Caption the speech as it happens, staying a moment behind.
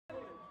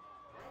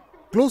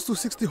Close to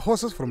 60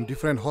 horses from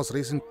different horse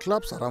racing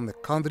clubs around the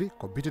country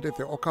competed at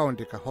the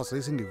Okaondeka horse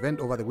racing event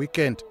over the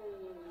weekend.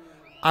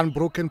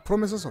 Unbroken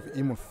Promises of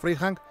Imon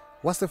Freihang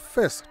was the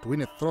first to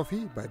win a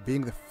trophy by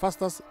being the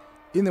fastest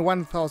in the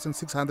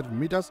 1,600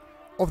 meters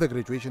of the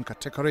graduation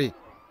category.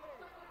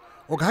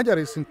 Okahandja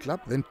Racing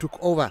Club then took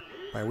over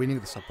by winning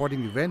the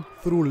supporting event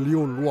through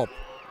Leo Luop.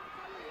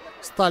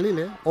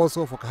 Stalile,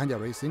 also of Okahandja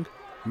Racing,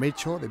 made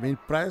sure the main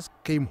prize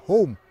came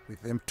home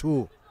with them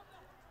too.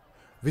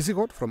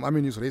 Visigot from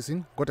Army News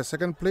Racing got a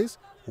second place,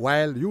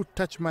 while You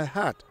Touch My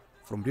Heart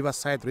from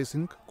Riverside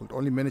Racing could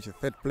only manage a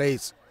third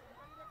place.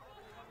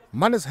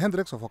 Manes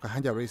Hendricks of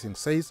Okahandja Racing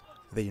says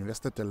they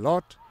invested a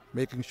lot,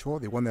 making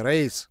sure they won the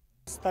race.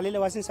 Stalile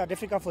was in South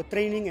Africa for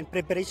training and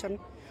preparation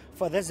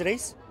for this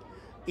race.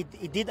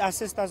 It did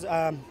assist us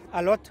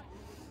a lot.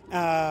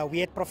 We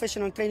had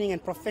professional training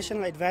and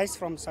professional advice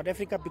from South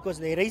Africa because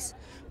they race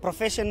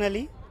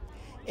professionally.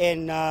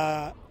 And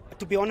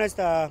to be honest,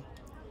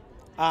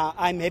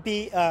 I'm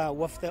happy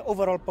with the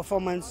overall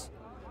performance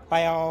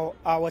by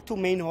our two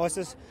main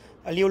horses,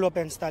 Leolop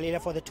and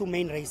Stalile, for the two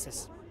main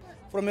races.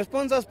 From a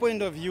sponsor's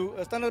point of view,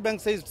 Standard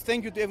Bank says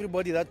thank you to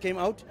everybody that came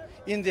out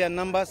in their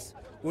numbers.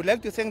 We would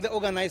like to thank the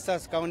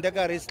organizers,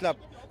 Okaondeka Race Club,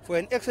 for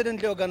an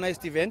excellently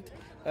organized event.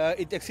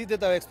 It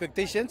exceeded our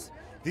expectations.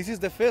 This is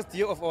the first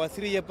year of our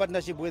 3-year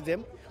partnership with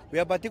them. We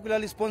are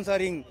particularly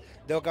sponsoring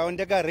the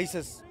Okaondeka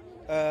races,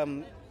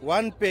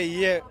 one per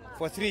year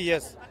for 3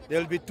 years. There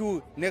will be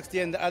 2 next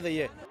year and the other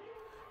year.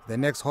 The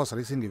next horse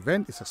racing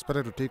event is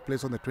expected to take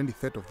place on the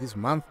 23rd of this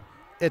month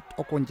at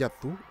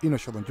Okaondeka in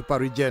Okahandja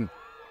region.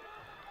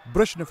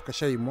 Brushnef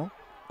Kashaimo,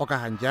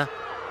 Okahandja.